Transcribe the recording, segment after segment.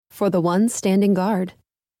for the ones standing guard,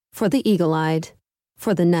 for the eagle-eyed,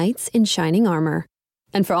 for the knights in shining armor,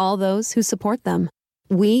 and for all those who support them.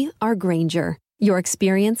 We are Grainger, your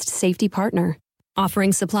experienced safety partner,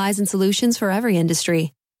 offering supplies and solutions for every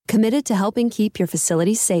industry, committed to helping keep your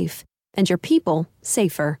facilities safe and your people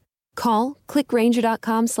safer. Call,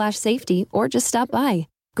 clickgrainger.com/safety, or just stop by.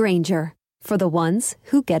 Grainger, for the ones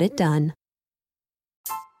who get it done.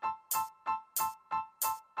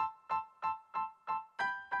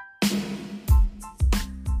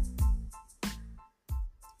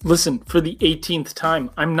 Listen, for the 18th time,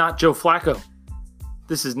 I'm not Joe Flacco.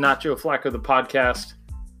 This is Not Joe Flacco, the podcast.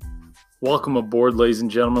 Welcome aboard, ladies and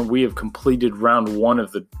gentlemen. We have completed round one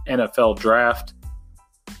of the NFL draft.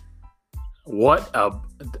 What a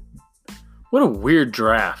weird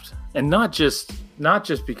draft. And not just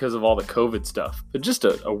because of all the COVID stuff, but just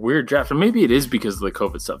a weird draft. And maybe it is because of the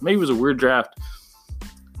COVID stuff. Maybe it was a weird draft.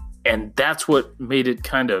 And that's what made it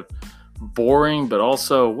kind of boring, but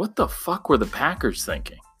also, what the fuck were the Packers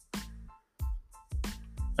thinking?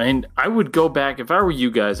 And I would go back, if I were you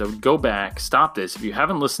guys, I would go back, stop this. If you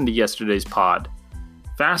haven't listened to yesterday's pod,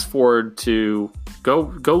 fast forward to,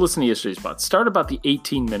 go listen to yesterday's pod. Start about the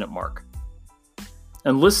 18-minute mark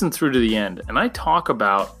and listen through to the end. And I talk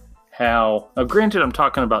about how, now granted I'm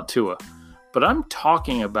talking about Tua, but I'm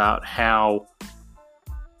talking about how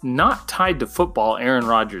not tied to football Aaron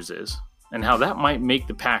Rodgers is, and how that might make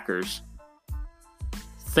the Packers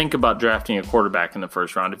think about drafting a quarterback in the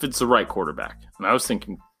first round if it's the right quarterback. And I was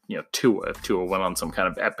thinking, Tua, if Tua went on some kind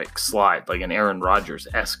of epic slide, like an Aaron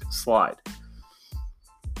Rodgers-esque slide.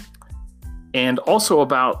 And also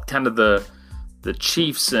about kind of the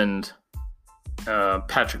Chiefs and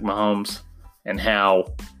Patrick Mahomes and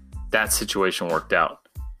how that situation worked out.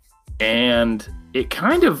 And it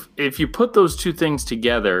kind of, if you put those two things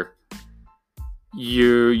together,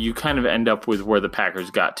 you kind of end up with where the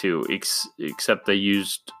Packers got to, except they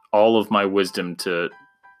used all of my wisdom to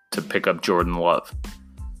pick up Jordan Love.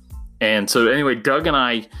 And so anyway, Doug and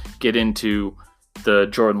I get into the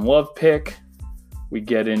Jordan Love pick. We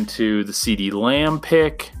get into the CeeDee Lamb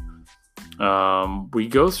pick. We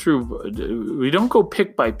go through, we don't go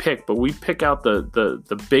pick by pick, but we pick out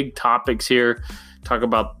the big topics here. Talk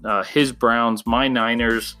about his Browns, my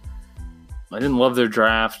Niners. I didn't love their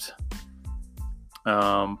draft.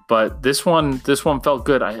 But this one felt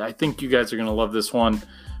good. I think you guys are going to love this one.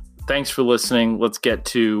 Thanks for listening. Let's get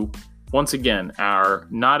to, once again, our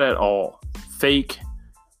not at all fake,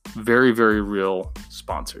 very, very real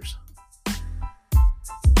sponsors.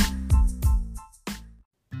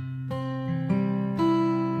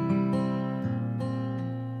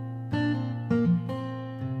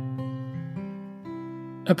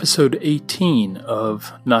 Episode 18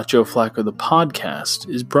 of Not Joe Flacco, the podcast,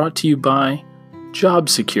 is brought to you by Job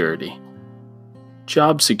security.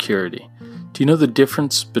 Job security. Do you know the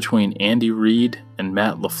difference between Andy Reid and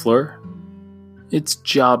Matt LaFleur? It's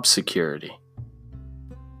job security.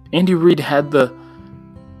 Andy Reid had the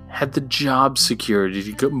job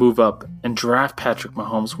security to move up and draft Patrick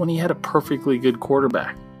Mahomes when he had a perfectly good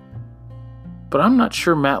quarterback. But I'm not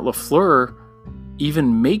sure Matt LaFleur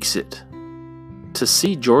even makes it to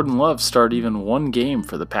see Jordan Love start even one game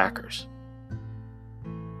for the Packers.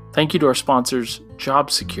 Thank you to our sponsors,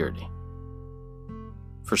 Job Security,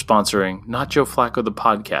 for sponsoring Not Joe Flacco, the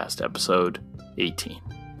podcast, episode 18.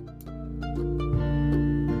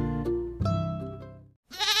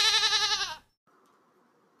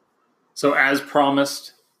 So as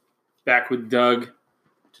promised, back with Doug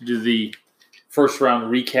to do the first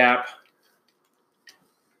round recap.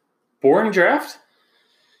 Boring draft?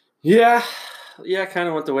 Yeah, kind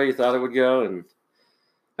of went the way you thought it would go, and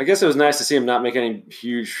I guess it was nice to see him not make any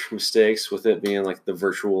huge mistakes with it being like the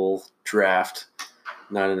virtual draft,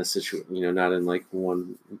 not in a situation, not in like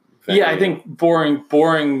one venue. Yeah, I think boring,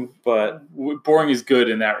 but boring is good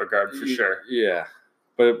in that regard for sure. Yeah,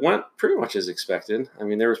 but it went pretty much as expected. I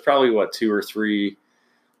mean, there was probably 2 or 3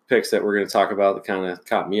 picks that we're going to talk about that kind of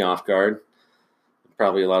caught me off guard.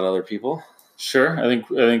 Probably a lot of other people. Sure, I think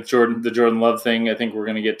the Jordan Love thing, I think we're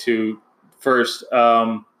going to get to first.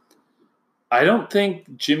 I don't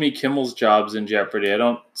think Jimmy Kimmel's job's in jeopardy. I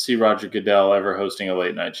don't see Roger Goodell ever hosting a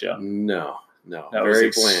late night show. No. That Very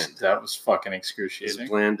was bland. That was fucking excruciating. As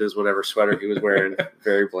bland as whatever sweater he was wearing.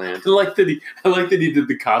 Very bland. I like that he did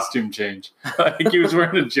the costume change. I think he was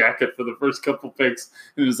wearing a jacket for the first couple picks,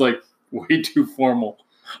 and it was like way too formal.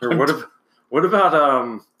 Or what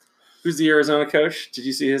about who's the Arizona coach? Did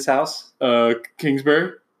you see his house?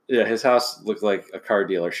 Kingsbury? Yeah, his house looked like a car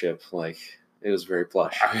dealership. Like, it was very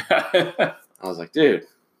plush. I was like, dude.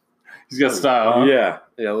 He's got style, huh? Yeah,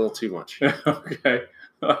 a little too much. Okay.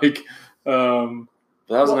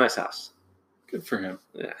 But that was a nice house. Good for him.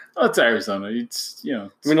 Yeah. Oh, it's Arizona. It's I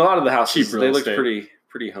mean, a lot of the houses, they looked estate.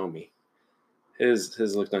 pretty homey.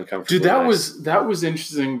 His looked uncomfortable. Dude, that was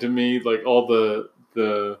interesting to me. Like all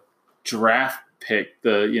the draft pick,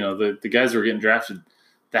 the guys that were getting drafted,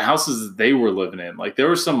 the houses that they were living in. Like there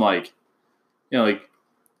was some like Javon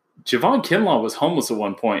Kinlaw was homeless at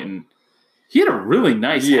one point, and he had a really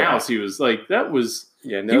nice house. He was like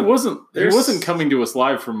he wasn't coming to us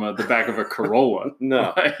live from the back of a Corolla.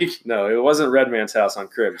 No, no, it wasn't Red Man's house on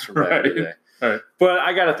Cribs from back in the day. Right. But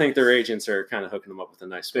I got to think their agents are kind of hooking them up with a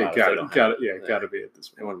nice spot. Got to be at this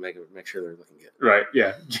point. They want to make sure they're looking good. Right.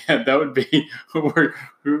 Yeah. That would be we're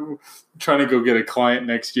trying to go get a client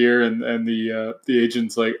next year, and the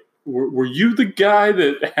agent's like, were you the guy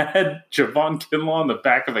that had Javon Kinlaw on the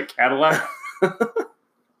back of a Cadillac?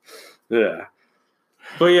 Yeah.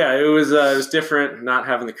 But yeah, it was different not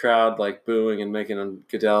having the crowd like booing and making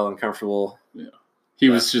Goodell uncomfortable. Yeah. He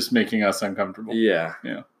was just making us uncomfortable. Yeah.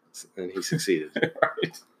 Yeah. And he succeeded.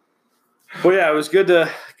 Right. Well, yeah, it was good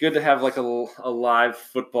to have like a live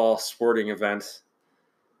football sporting event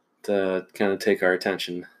to kind of take our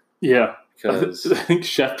attention. Yeah. Because I think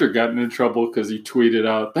Schefter got into trouble because he tweeted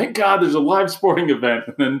out, "Thank God there's a live sporting event,"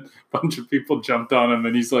 and then a bunch of people jumped on him,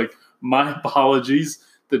 and he's like, "My apologies.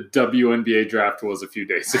 The WNBA draft was a few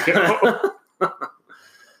days ago."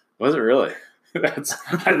 Was it really? That's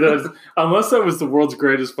unless that was the world's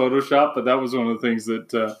greatest Photoshop, but that was one of the things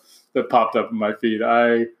that popped up in my feed.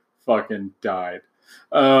 I fucking died.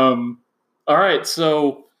 All right,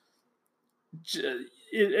 so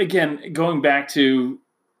again, going back to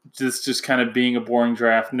this just kind of being a boring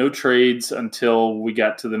draft, no trades until we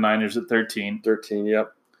got to the Niners at 13. 13,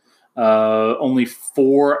 yep. Only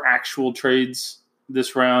 4 actual trades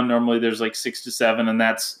this round. Normally there's like 6 to 7, and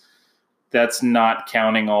that's not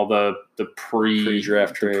counting all the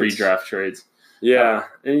pre-draft trades. Yeah,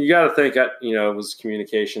 and you got to think, it was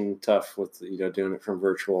communication tough with doing it from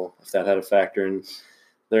virtual, if that had a factor in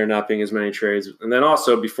there not being as many trades. And then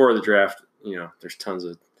also before the draft, there's tons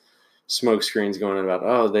of smoke screens going on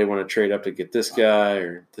about, they want to trade up to get this guy,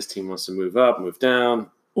 or this team wants to move up, move down.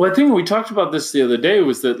 Well, I think we talked about this the other day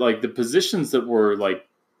was that like the positions that were like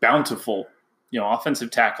bountiful,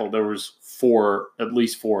 offensive tackle, there was at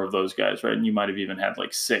least four of those guys, right? And you might have even had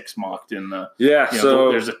like 6 mocked in the. Yeah,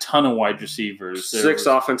 so there's a ton of wide receivers. 6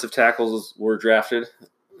 offensive tackles were drafted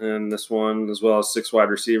in this one, as well as 6 wide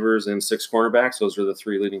receivers and 6 cornerbacks. Those are the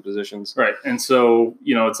 3 leading positions. Right. And so,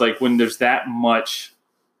 it's like when there's that much,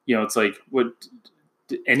 it's like, what,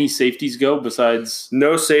 any safeties go besides?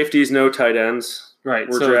 No safeties, no tight ends. Right.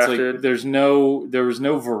 Were so drafted. It's like there was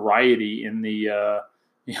no variety in the,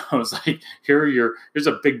 it was like, here's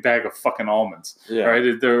a big bag of fucking almonds. Yeah.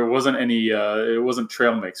 Right. There wasn't any, it wasn't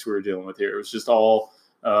trail mix we were dealing with here. It was just all,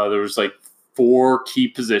 there was like 4 key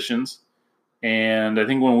positions. And I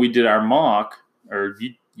think when we did our mock, or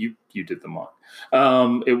you did the mock,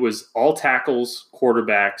 it was all tackles,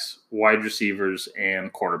 quarterbacks, wide receivers,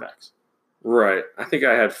 and cornerbacks. Right. I think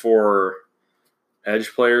I had 4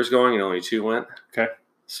 edge players going, and only 2 went. Okay.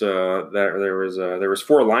 So there was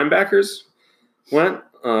 4 linebackers went.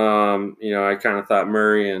 I kind of thought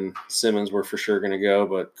Murray and Simmons were for sure going to go,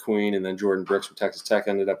 but Queen and then Jordan Brooks from Texas Tech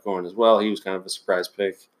ended up going as well. He was kind of a surprise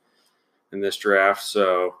pick in this draft.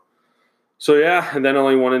 So yeah, and then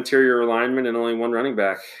only 1 interior lineman and only 1 running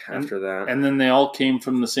back after that. And then they all came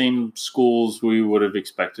from the same schools we would have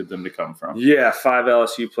expected them to come from. Yeah, 5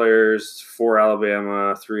 LSU players, 4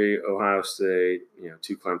 Alabama, 3 Ohio State,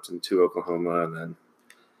 2 Clemson, 2 Oklahoma, and then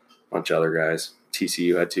a bunch of other guys.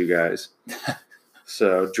 TCU had 2 guys.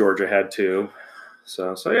 So Georgia had 2.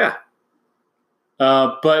 So yeah.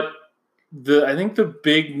 But I think the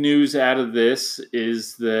big news out of this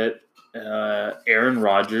is that Aaron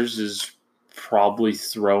Rodgers is probably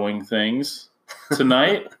throwing things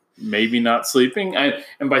tonight, maybe not sleeping.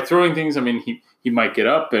 And by throwing things, I mean he might get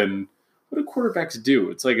up, and what do quarterbacks do?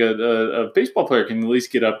 It's like a baseball player can at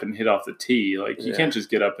least get up and hit off the tee. Like you can't just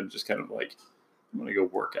get up and just kind of like, I'm going to go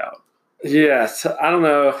work out. Yeah, I don't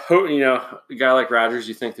know. A guy like Rodgers,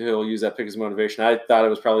 you think that he'll use that pick as motivation. I thought it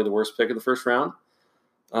was probably the worst pick of the first round.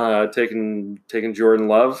 Taking Jordan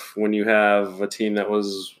Love when you have a team that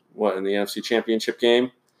was, in the NFC Championship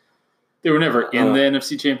game? They were never in the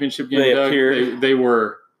NFC Championship game, they Doug. appeared. They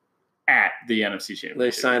were at the NFC Championship.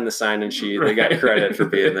 They signed the sign-in sheet. Right. They got credit for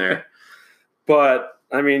being there. But,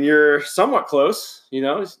 I mean, you're somewhat close.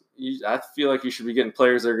 I feel like you should be getting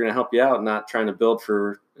players that are going to help you out, not trying to build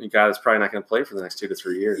for a guy that's probably not going to play for the next 2 to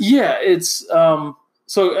 3 years. Yeah, it's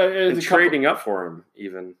trading up for him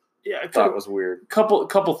even. Yeah, I thought was weird.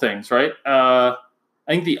 Couple things, right?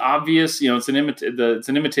 I think the obvious, it's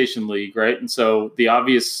an imitation league, right? And so the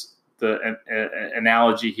obvious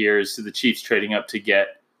analogy here is to the Chiefs trading up to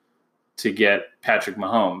get Patrick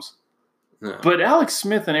Mahomes. No. But Alex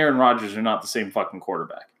Smith and Aaron Rodgers are not the same fucking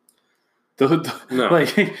quarterback. No.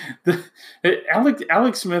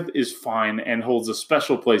 Alex Smith is fine and holds a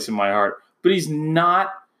special place in my heart, but he's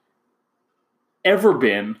not ever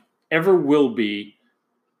been, ever will be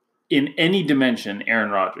in any dimension Aaron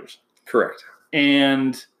Rodgers. Correct.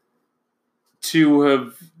 And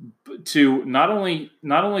to not only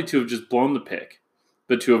to have just blown the pick,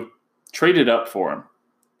 but to have traded up for him.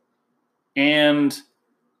 And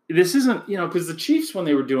this isn't, because the Chiefs, when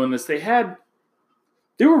they were doing this, they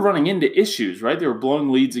were running into issues, right? They were blowing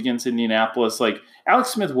leads against Indianapolis. Like, Alex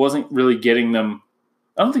Smith wasn't really getting them.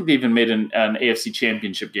 I don't think they even made an AFC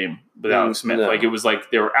championship game with Alex Smith. No. Like, it was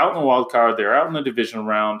like they were out in the wild card, they were out in the divisional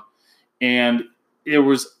round, and it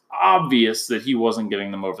was obvious that he wasn't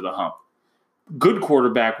getting them over the hump. Good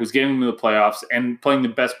quarterback was getting them to the playoffs and playing the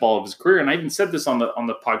best ball of his career. And I even said this on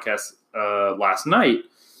the podcast last night,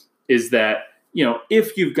 is that,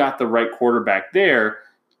 if you've got the right quarterback there,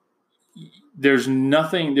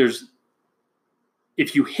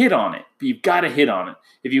 if you hit on it, you've got to hit on it.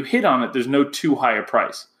 If you hit on it, there's no too high a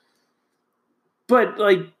price. But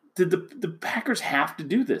did the Packers have to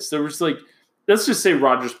do this? There was let's just say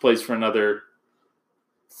Rodgers plays for another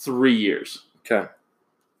 3 years. Okay.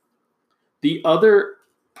 The other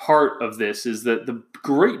part of this is that the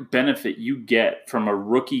great benefit you get from a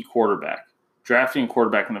rookie quarterback, drafting a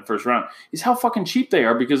quarterback in the first round, is how fucking cheap they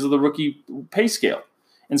are because of the rookie pay scale.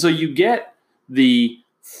 And so you get the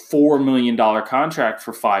 $4 million contract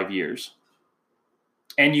for 5 years,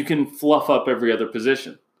 and you can fluff up every other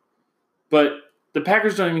position. But the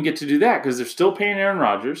Packers don't even get to do that because they're still paying Aaron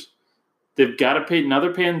Rodgers. They've got to pay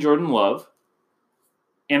Jordan Love.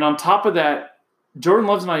 And on top of that, Jordan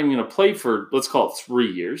Love's not even going to play for, let's call it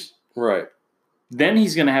 3 years. Right. Then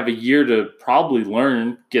he's going to have a year to probably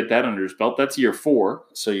get that under his belt. That's year 4.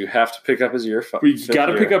 So you have to pick up his year 5. You've got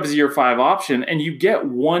to pick up his year 5 option, and you get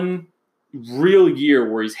one real year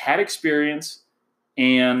where he's had experience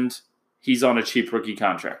and he's on a cheap rookie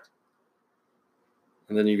contract.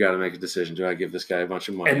 And then you got to make a decision. Do I give this guy a bunch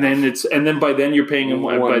of money? And then by then you're paying him,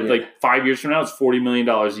 but 5 years from now, it's $40 million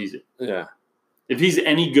easy. Yeah. If he's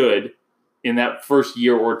any good in that first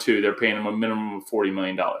year or two, they're paying him a minimum of $40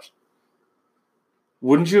 million.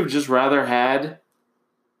 Wouldn't you have just rather had,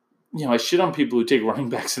 I shit on people who take running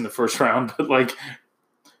backs in the first round, but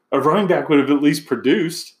a running back would have at least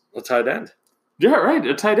produced. A tight end. Yeah, right.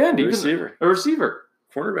 A tight end. A receiver. A receiver.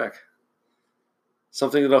 Cornerback.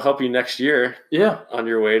 Something that'll help you next year. Yeah. On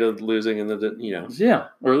your way to losing in the. Yeah.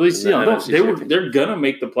 Or at least, they're going to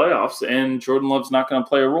make the playoffs, and Jordan Love's not going to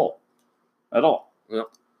play a role at all. Yep.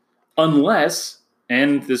 Unless,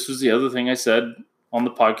 and this was the other thing I said on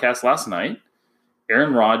the podcast last night,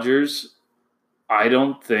 Aaron Rodgers, I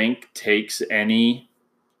don't think, takes any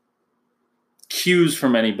cues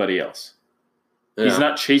from anybody else. Yeah. He's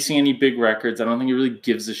not chasing any big records. I don't think he really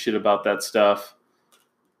gives a shit about that stuff. I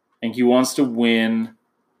think he wants to win,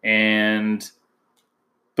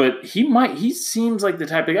 but he seems like the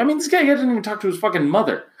type of, this guy doesn't even talk to his fucking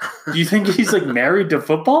mother. Do you think he's married to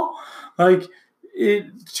football? 2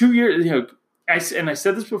 years, I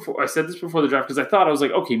said this before the draft because I thought, I was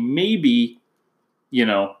like, okay, maybe,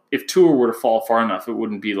 if Tua were to fall far enough, it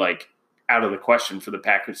wouldn't be out of the question for the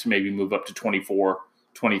Packers to maybe move up to 24,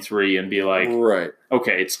 23 and be like, right,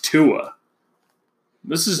 okay, it's Tua.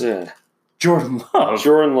 This is Jordan Love.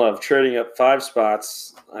 Jordan Love trading up 5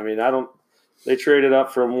 spots. They traded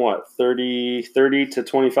up from what, 30 to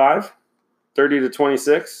 25? 30 to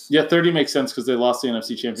 26? Yeah, 30 makes sense because they lost the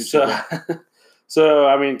NFC Championship. So,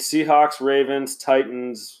 Seahawks, Ravens,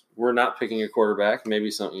 Titans, we're not picking a quarterback.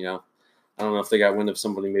 Maybe some, I don't know if they got wind of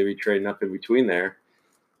somebody maybe trading up in between there.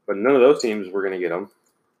 But none of those teams were going to get them.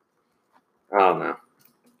 I don't know.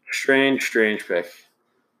 Strange pick.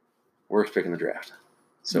 Worst pick in the draft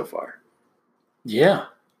so far. Yeah.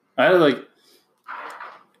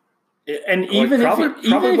 And even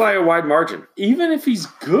probably by a wide margin. Even if he's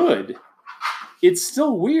good, it's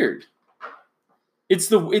still weird.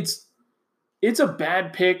 It's a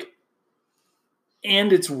bad pick,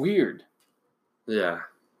 and it's weird. Yeah.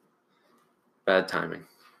 Bad timing.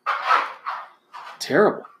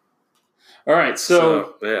 Terrible. All right,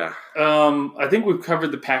 so yeah. I think we've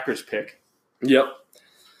covered the Packers pick. Yep.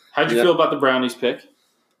 How'd you feel about the Brownies pick?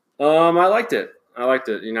 I liked it. I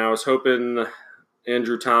was hoping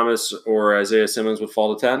Andrew Thomas or Isaiah Simmons would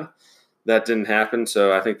fall to 10. That didn't happen,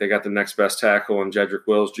 so I think they got the next best tackle in Jedrick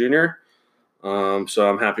Wills Jr. So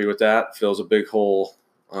I'm happy with that. Fills a big hole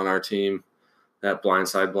on our team. that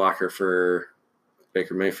blindside blocker for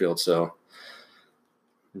Baker Mayfield. So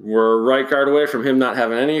we're right guard away from him not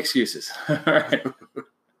having any excuses. All right.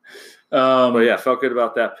 But yeah, felt good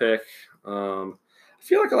about that pick. I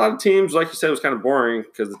feel like a lot of teams, like you said, it was kind of boring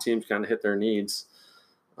because the teams kind of hit their needs.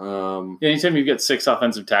 Anytime you get 6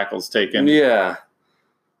 offensive tackles taken. Yeah.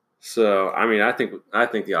 So, I mean, I think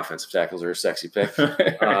the offensive tackles are a sexy pick.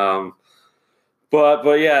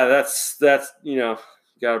 But yeah, that's you know,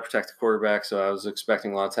 you got to protect the quarterback. So I was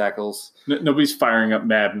expecting a lot of tackles. Nobody's firing up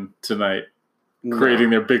Madden tonight, creating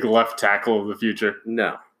their big left tackle of the future.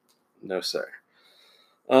 No, sir.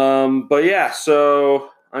 But yeah, so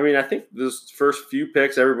I mean, I think this first few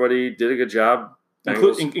picks, everybody did a good job,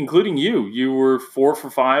 including you. You were 4 for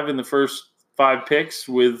 5 in the first 5 picks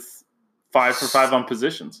with 5 for 5 on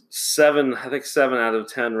positions. 7 out of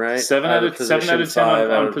 10, right? 7 out of 10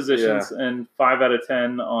 on positions, and 5 out of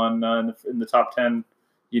 10 on in the top 10.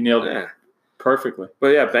 You nailed it perfectly.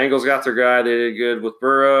 But yeah, Bengals got their guy. They did good with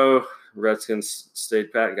Burrow. Redskins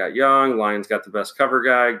stayed pat and got Young. Lions got the best cover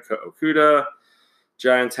guy, Okuda.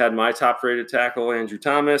 Giants had my top-rated tackle, Andrew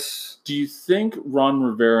Thomas. Do you think Ron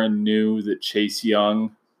Rivera knew that Chase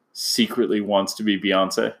Young secretly wants to be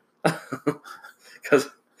Beyonce? Because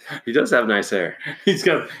he does have nice hair. He's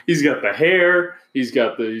got the hair. He's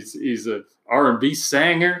a R&B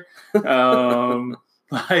singer.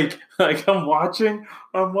 Like I'm watching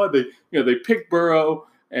on what they pick Burrow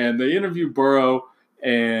and they interview Burrow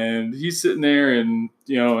and he's sitting there in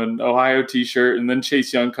an Ohio t-shirt, and then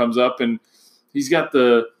Chase Young comes up and he's got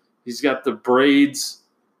the braids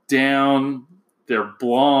down. They're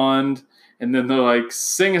blonde, and then they're like,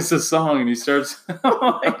 sing us a song, and he starts.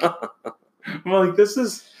 I'm like, this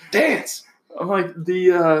is dance. I'm like,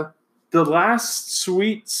 the last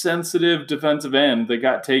sweet, sensitive defensive end that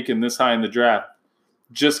got taken this high in the draft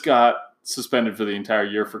just got suspended for the entire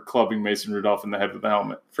year for clubbing Mason Rudolph in the head with the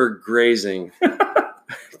helmet. For grazing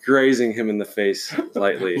him in the face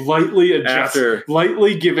lightly.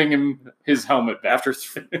 Lightly giving him his helmet back. After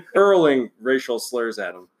hurling racial slurs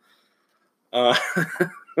at him. But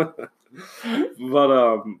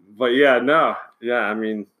yeah, no. Yeah, I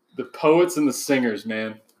mean. The poets and the singers,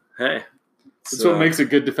 man. Hey. That's what makes a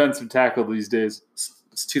good defensive tackle these days.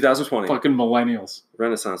 It's 2020. Fucking millennials.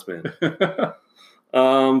 Renaissance man.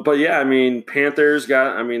 But yeah, I mean, Panthers they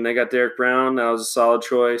got Derek Brown. That was a solid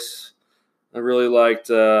choice. I really liked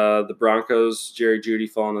the Broncos, Jerry Jeudy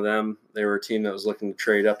falling to them. They were a team that was looking to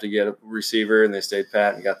trade up to get a receiver, and they stayed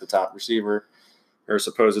pat and got the top receiver, or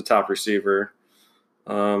supposed top receiver.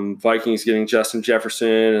 Vikings getting Justin Jefferson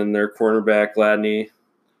and their cornerback, Gladney.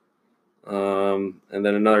 And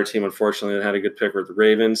then another team, unfortunately, that had a good pick were the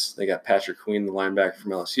Ravens. They got Patrick Queen, the linebacker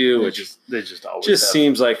from LSU, they just always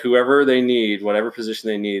seems like whoever they need, whatever position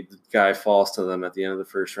they need, the guy falls to them at the end of the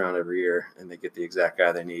first round every year, and they get the exact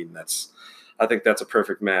guy they need. And I think that's a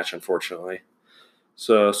perfect match, unfortunately.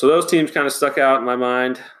 So those teams kind of stuck out in my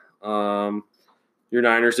mind. Your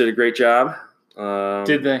Niners did a great job.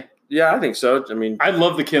 Did they? Yeah, I think so. I mean, I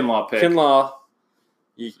love the Kinlaw pick. Kinlaw.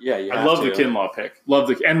 I love the Kinlaw pick.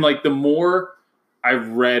 The more I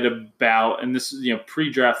read about, and this is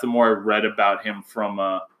pre-draft, the more I read about him from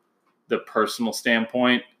the personal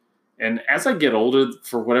standpoint. And as I get older,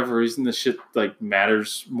 for whatever reason, this shit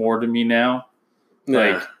matters more to me now.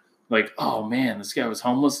 Yeah. Like, oh man, this guy was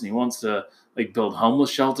homeless and he wants to build homeless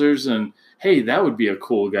shelters, and hey, that would be a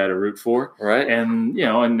cool guy to root for, right? And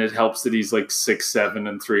and it helps that he's 6'7"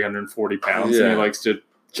 and 340 pounds, and he likes to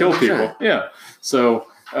kill people. Yeah, so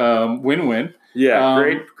win-win.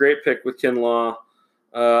 Yeah, great pick with Kinlaw.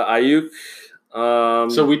 Ayuk.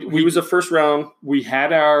 So he was a first round. We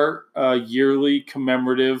had our yearly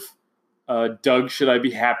commemorative. Doug, should I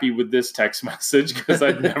be happy with this text message? Because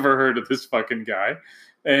I'd never heard of this fucking guy.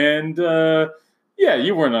 And,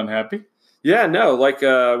 you weren't unhappy. Yeah, no,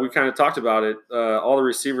 we kind of talked about it. All the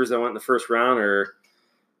receivers that went in the first round are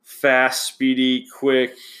fast, speedy,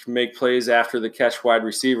 quick, make plays after the catch wide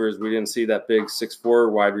receivers. We didn't see that big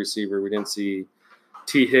 6'4" wide receiver. We didn't see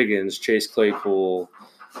T. Higgins, Chase Claypool,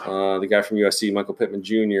 the guy from USC, Michael Pittman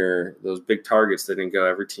Jr., those big targets that didn't go.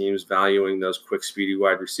 Every team's valuing those quick, speedy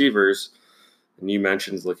wide receivers. And you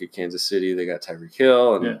mentioned, look at Kansas City, they got Tyreek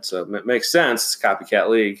Hill, and so it makes sense. It's a copycat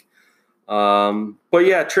league. But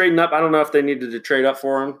yeah, trading up, I don't know if they needed to trade up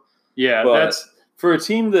for him. Yeah, that's for a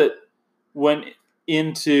team that went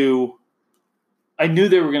into – I knew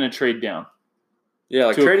they were going to trade down.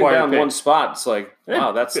 Yeah, trading down one spot, it's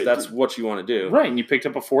wow, that's what you want to do. Right, and you picked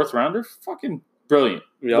up a fourth rounder? Fucking brilliant.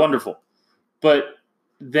 Yep. Wonderful. But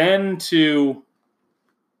then to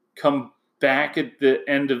come back at the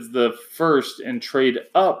end of the first and trade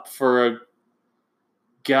up for a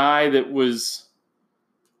guy that was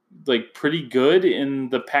like pretty good in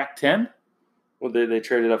the Pac-10. Well, they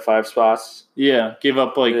traded up 5 spots. Yeah, gave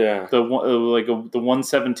up the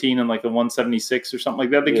 117 and like the 176 or something like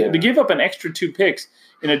that. They gave up an extra 2 picks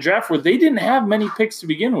in a draft where they didn't have many picks to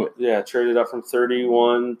begin with. Yeah, traded up from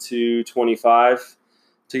 31 to 25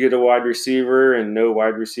 to get a wide receiver, and no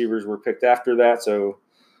wide receivers were picked after that. So,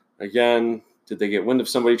 again, did they get wind of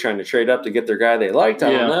somebody trying to trade up to get their guy they liked?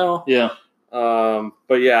 I don't know. Yeah.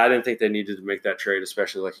 But yeah, I didn't think they needed to make that trade,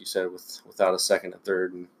 especially like you said, without a second and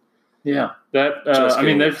third. And yeah,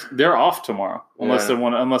 they're off tomorrow unless they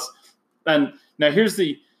want. And now here's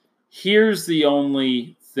the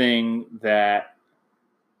only thing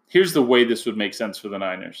here's the way this would make sense for the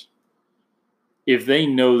Niners. If they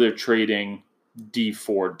know they're trading D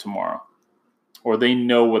Ford tomorrow, or they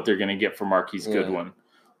know what they're going to get for Marquise Goodwin,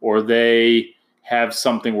 or they have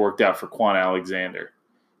something worked out for Quan Alexander,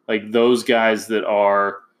 like those guys that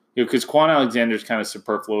are. Because Quan Alexander is kind of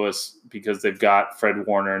superfluous because they've got Fred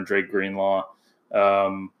Warner and Drake Greenlaw.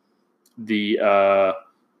 Marquise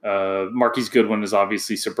Goodwin is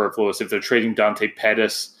obviously superfluous. If they're trading Dante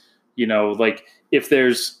Pettis, like if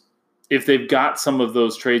they've got some of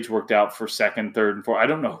those trades worked out for second, third, and fourth, I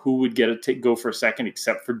don't know who would go for a second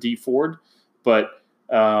except for D Ford. But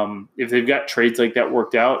if they've got trades like that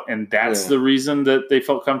worked out, and that's the reason that they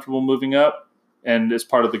felt comfortable moving up, and as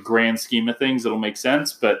part of the grand scheme of things, it'll make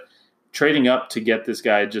sense. But trading up to get this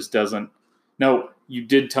guy just doesn't. No, you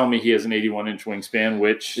did tell me he has an 81-inch wingspan,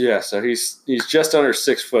 which so he's just under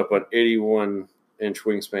 6 foot, but 81-inch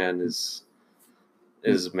wingspan is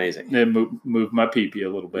amazing. It moved my pee-pee a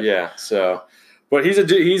little bit. Yeah. So, but he's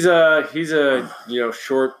a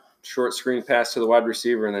short screen pass to the wide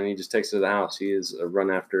receiver, and then he just takes it to the house. He is a run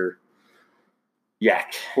after.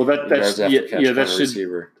 Yak. Well, that should.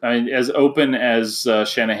 Receiver. I mean, as open as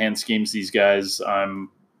Shanahan schemes these guys, I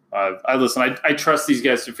trust these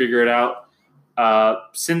guys to figure it out.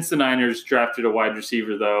 Since the Niners drafted a wide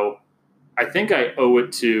receiver, though, I think I owe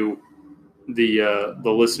it to the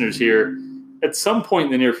listeners here. At some point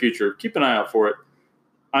in the near future, keep an eye out for it.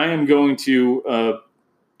 I am going to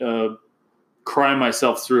cry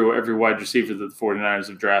myself through every wide receiver that the 49ers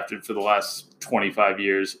have drafted for the last 25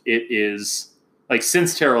 years. It is. Like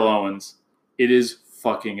since Terrell Owens, it is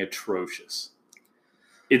fucking atrocious.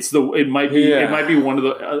 It might be one of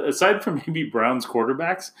the aside from maybe Browns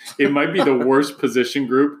quarterbacks, it might be the worst position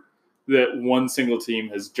group that one single team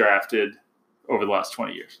has drafted over the last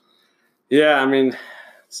 20 years. Yeah, I mean,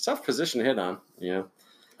 it's a tough position to hit on, And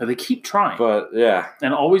they keep trying. But yeah.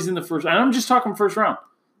 And always in the first, and I'm just talking first round.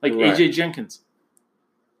 Like AJ Jenkins.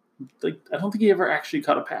 Like I don't think he ever actually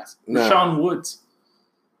caught a pass. No. Rashawn Woods.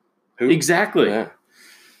 Who? Exactly. Yeah.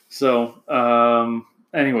 So,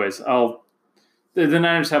 anyways, the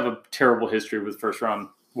Niners have a terrible history with first-round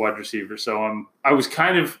wide receivers. So I was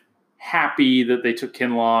kind of happy that they took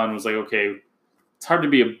Kinlaw and was like, okay, it's hard to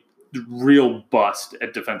be a real bust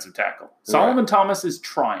at defensive tackle. Right. Solomon Thomas is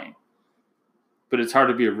trying, but it's hard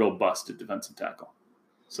to be a real bust at defensive tackle.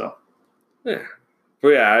 So, yeah. But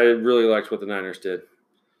yeah, I really liked what the Niners did.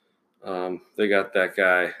 They got that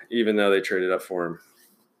guy, even though they traded up for him.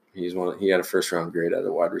 He got a first-round grade out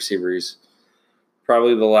of wide receiver. He's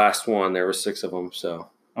probably the last one. There were 6 of them. So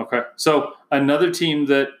okay. So another team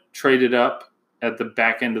that traded up at the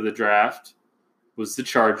back end of the draft was the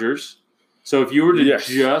Chargers. So if you were to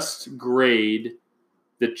just grade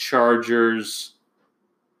the Chargers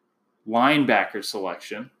linebacker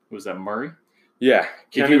selection, was that Murray? Yeah.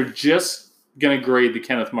 If you were just going to grade the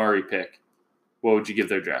Kenneth Murray pick, what would you give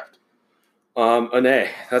their draft? An A.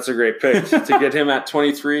 That's a great pick. To get him at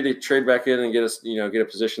 23 to trade back in and get a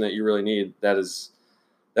position that you really need. That was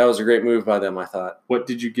a great move by them, I thought. What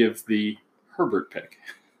did you give the Herbert pick?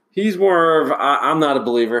 He's more of I'm not a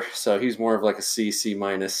believer, so he's more of like a C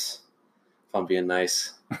minus. If I'm being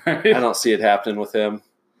nice, I don't see it happening with him.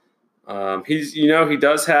 He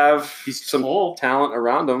does have some tall talent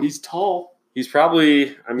around him. He's tall. He's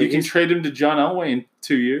probably. I mean, you can trade him to John Elway in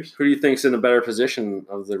 2 years. Who do you think's in a better position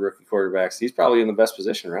of the rookie quarterbacks? He's probably in the best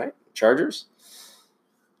position, right? Chargers.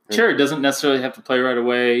 Sure, it doesn't necessarily have to play right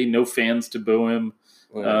away. No fans to boo him.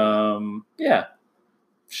 Yeah,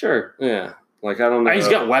 sure. Yeah, like I don't know. He's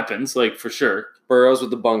got weapons, like for sure. Burrows with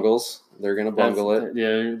the Bungles. They're going to bungle it.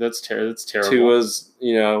 Yeah, that's terrible. Tua's,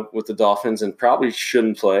 with the Dolphins and probably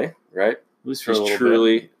shouldn't play, right? At least for a little bit.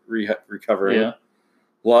 Truly recovering. Yeah.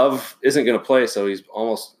 Love isn't going to play, so it's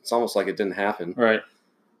almost like it didn't happen. Right.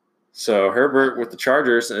 So Herbert with the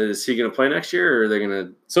Chargers, is he going to play next year, or are they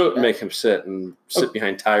going to make him sit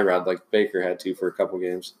behind Tyrod like Baker had to for a couple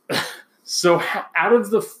games? So out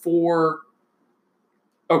of the 4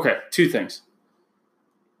 – okay, 2 things.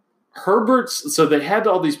 Herbert's, so they had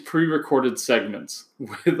all these pre-recorded segments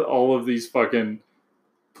with all of these fucking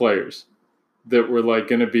players that were like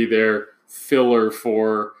going to be their filler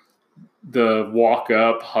for the walk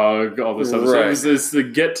up, hug, all this other stuff. So it's the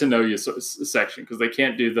get to know you section because they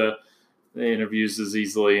can't do the interviews as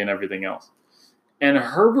easily and everything else. And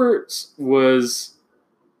Herbert's was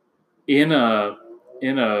in a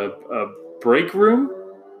break room,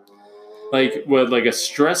 like a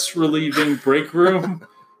stress relieving break room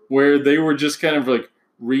where they were just kind of like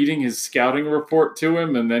reading his scouting report to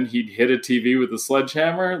him, and then he'd hit a TV with a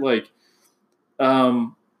sledgehammer.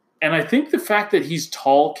 And I think the fact that he's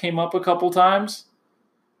tall came up a couple times.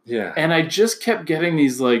 Yeah. And I just kept getting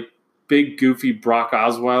these like big goofy Brock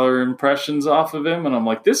Osweiler impressions off of him, and I'm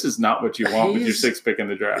like, this is not what you want with your 6th pick in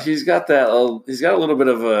the draft. He's got that. He's got a little bit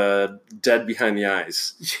of a dead behind the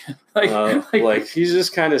eyes. like he's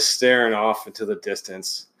just kind of staring off into the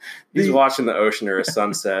distance. He's watching the ocean or a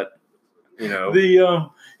sunset. He's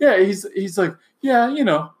like,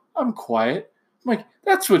 I'm quiet. I'm like,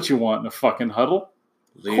 that's what you want in a fucking huddle.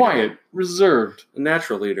 Leader. Quiet, reserved, a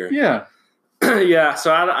natural leader. Yeah. Yeah.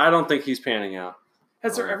 So I don't think he's panning out.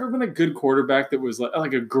 Has there ever been a good quarterback that was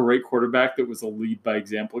like a great quarterback that was a lead by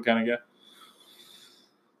example kind of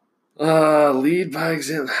guy? Lead by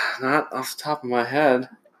example, not off the top of my head.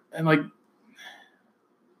 And like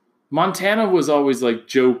Montana was always like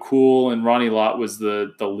Joe Cool, and Ronnie Lott was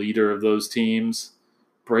the leader of those teams.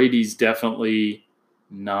 Brady's definitely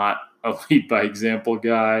not a lead by example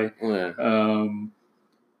guy. Yeah.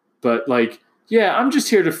 But I'm just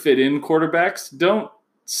here to fit in quarterbacks. Don't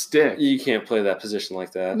stick. You can't play that position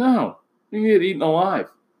like that. No. You get eaten alive.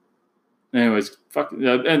 Anyways,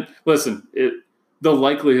 and listen, the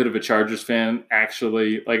likelihood of a Chargers fan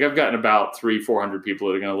actually, I've gotten about 300-400 people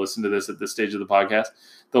that are going to listen to this at this stage of the podcast.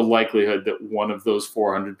 The likelihood that one of those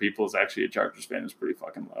 400 people is actually a Chargers fan is pretty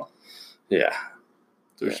fucking low. Yeah.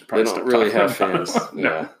 So they don't really have fans.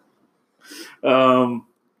 No. All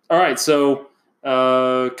right, so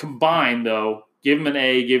combined though, give him an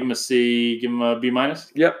A, give him a C, give him a B-.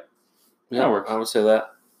 Yep. That works. I would say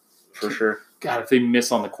that for sure. God, if they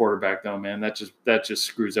miss on the quarterback though, man, that just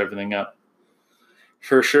screws everything up.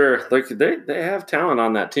 For sure. They have talent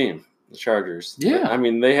on that team, the Chargers. Yeah. I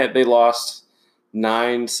mean, they lost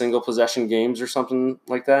 9 single possession games or something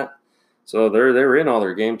like that. So they were in all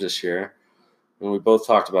their games this year. And we both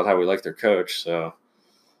talked about how we like their coach. So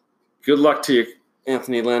good luck to you,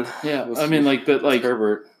 Anthony Lynn. Yeah.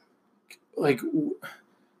 Herbert.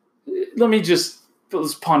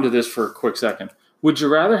 Let's ponder this for a quick second. Would you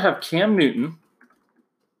rather have Cam Newton,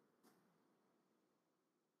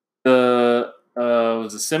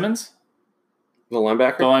 was it Simmons? The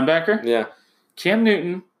linebacker? The linebacker? Yeah. Cam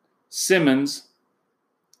Newton, Simmons,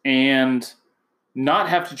 and not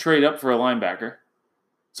have to trade up for a linebacker.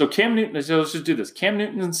 So let's just do this. Cam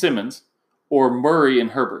Newton and Simmons, or Murray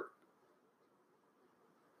and Herbert?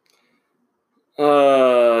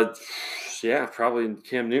 Yeah, probably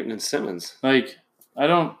Cam Newton and Simmons. That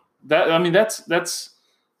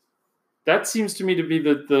seems to me to be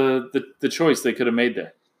the choice they could have made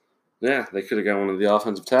there. Yeah, they could have got one of the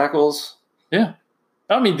offensive tackles. Yeah.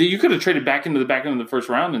 I mean, you could have traded back into the back end of the first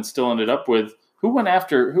round and still ended up with who went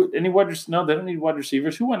after any wide receivers? No, they don't need wide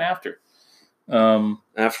receivers. Who went after?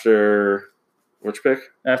 After which pick?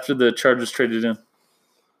 After the Chargers traded in.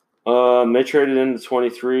 They traded in the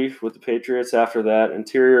 23 with the Patriots. After that,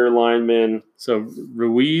 interior lineman. So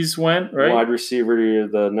Ruiz went, right? Wide receiver to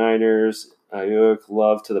the Niners. Ayuk,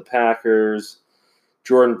 Love to the Packers.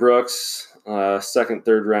 Jordan Brooks, second,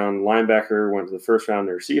 third round linebacker, went to the first round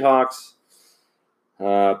to the Seahawks.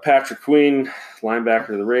 Patrick Queen, linebacker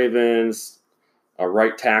to the Ravens.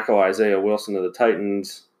 Right tackle Isaiah Wilson to the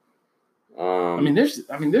Titans. There's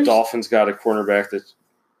Dolphins got a cornerback that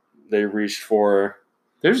they reached for.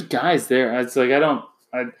 There's guys there. It's like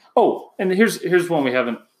and here's one we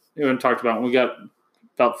haven't talked about. We got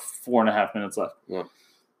about 4.5 minutes left. Yeah.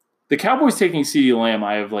 The Cowboys taking CeeDee Lamb,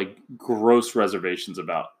 I have gross reservations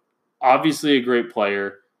about. Obviously a great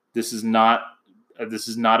player. This is not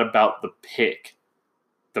about the pick.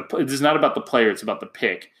 This is not about the player. It's about the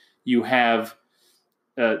pick. You have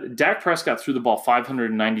Dak Prescott threw the ball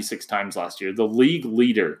 596 times last year. The league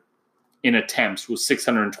leader in attempts was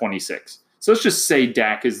 626. So let's just say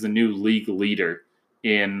Dak is the new league leader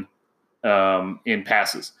in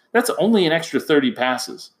passes. That's only an extra 30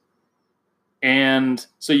 passes. And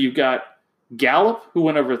so you've got Gallup, who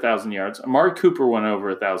went over 1,000 yards. Amari Cooper went over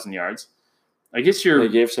 1,000 yards. I guess they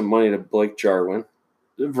gave some money to Blake Jarwin.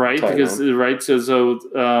 Right, so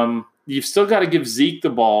you've still got to give Zeke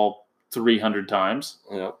the ball 300 times.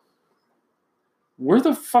 Yeah. where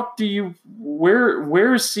the fuck do you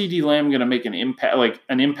where is CeeDee Lamb going to make an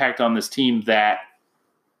impact on this team that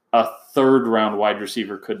a third round wide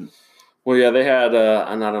receiver couldn't? Well, yeah, they had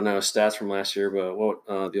I don't know stats from last year, but what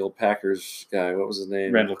the old Packers guy, what was his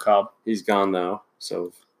name? Randall Cobb. He's gone though,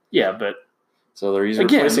 so yeah, but so they're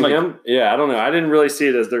replacing him. Yeah, I don't know. I didn't really see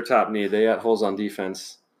it as their top need. They got holes on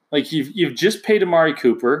defense. Like you've just paid Amari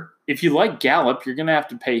Cooper. If you like Gallup, you're going to have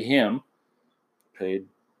to pay him. Paid.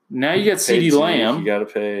 Now you got CeeDee Lamb. You got to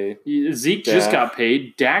pay. Zeke just got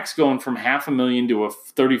paid. Dak's going from $500,000 to a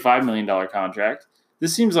 $35 million contract.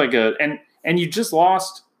 This seems like and you just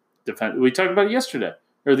lost defense. We talked about it yesterday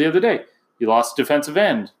or the other day. You lost defensive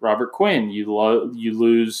end Robert Quinn. You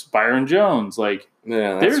lose Byron Jones. Like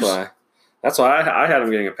that's why I had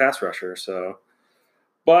him getting a pass rusher. So,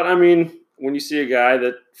 but I mean, when you see a guy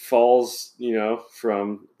that falls,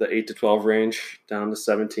 from the 8 to 12 range down to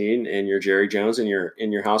 17, and you're Jerry Jones and you're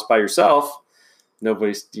in your house by yourself,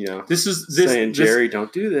 nobody's saying Jerry,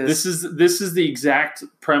 don't do this. This is the exact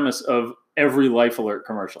premise of every Life Alert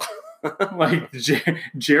commercial. Like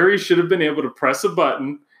Jerry should have been able to press a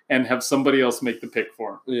button and have somebody else make the pick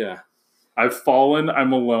for him. Yeah, I've fallen.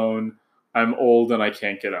 I'm alone. I'm old and I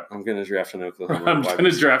can't get up. I'm going to draft an Oklahoma. I'm going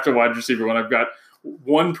to draft a wide receiver when I've got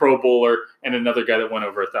one Pro Bowler and another guy that went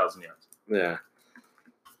over 1,000 yards. Yeah.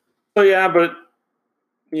 So yeah, but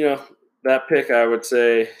that pick, I would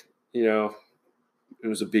say, it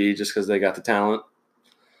was a B just because they got the talent.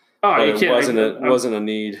 Oh, but you can't. It wasn't a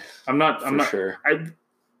need. I'm not sure.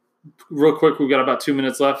 Real quick, we've got about 2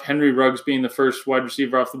 minutes left. Henry Ruggs being the first wide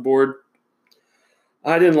receiver off the board.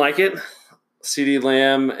 I didn't like it. CeeDee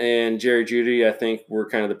Lamb and Jerry Jeudy, I think, were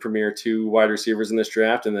kind of the premier two wide receivers in this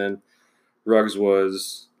draft, and then Ruggs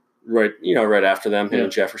was right after them. Him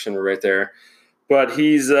and Jefferson were right there. But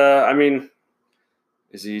he's, is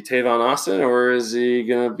he Tavon Austin or is he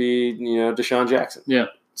going to be, Deshaun Jackson? Yeah.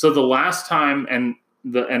 So the last time,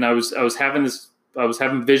 I was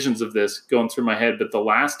having visions of this going through my head, but the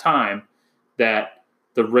last time that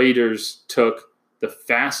the Raiders took the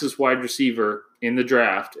fastest wide receiver in the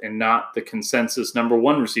draft and not the consensus number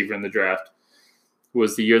one receiver in the draft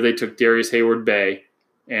was the year they took Darius Hayward-Bay.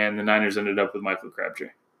 And the Niners ended up with Michael Crabtree.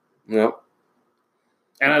 Yep.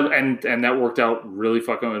 And that worked out really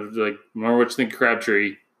fucking like. Remember what you think of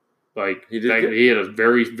Crabtree? Like he had a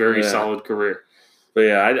very very solid career. But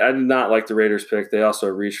yeah, I did not like the Raiders pick. They also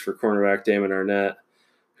reached for cornerback Damon Arnett,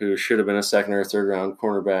 who should have been a second or third round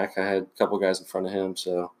cornerback. I had a couple guys in front of him,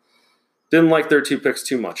 so didn't like their two picks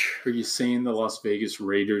too much. Are you saying the Las Vegas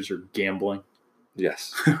Raiders are gambling?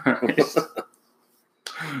 Yes.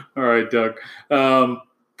 All right, Doug.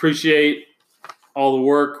 Appreciate all the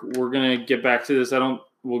work. We're going to get back to this.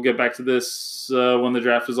 We'll get back to this when the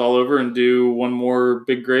draft is all over and do one more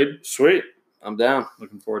big grade. Sweet. I'm down.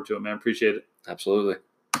 Looking forward to it, man. Appreciate it. Absolutely.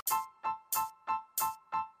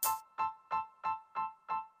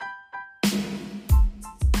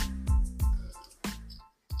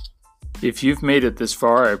 If you've made it this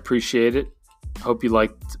far, I appreciate it. Hope you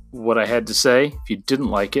liked what I had to say. If you didn't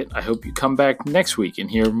like it, I hope you come back next week and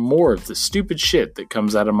hear more of the stupid shit that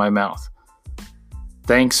comes out of my mouth.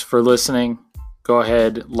 Thanks for listening. Go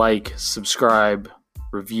ahead, subscribe,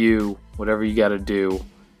 review, whatever you got to do.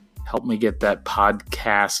 Help me get that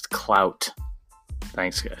podcast clout.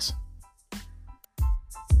 Thanks, guys.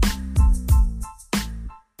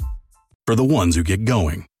 For the ones who get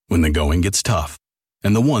going when the going gets tough,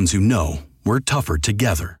 and the ones who know we're tougher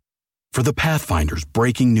together. For the Pathfinders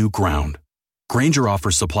breaking new ground, Grainger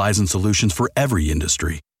offers supplies and solutions for every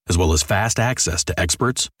industry, as well as fast access to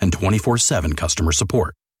experts and 24/7 customer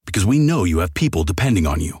support. Because we know you have people depending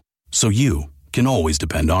on you, so you can always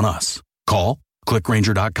depend on us. Call, click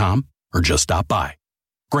Grainger.com, or just stop by.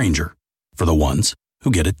 Grainger, for the ones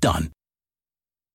who get it done.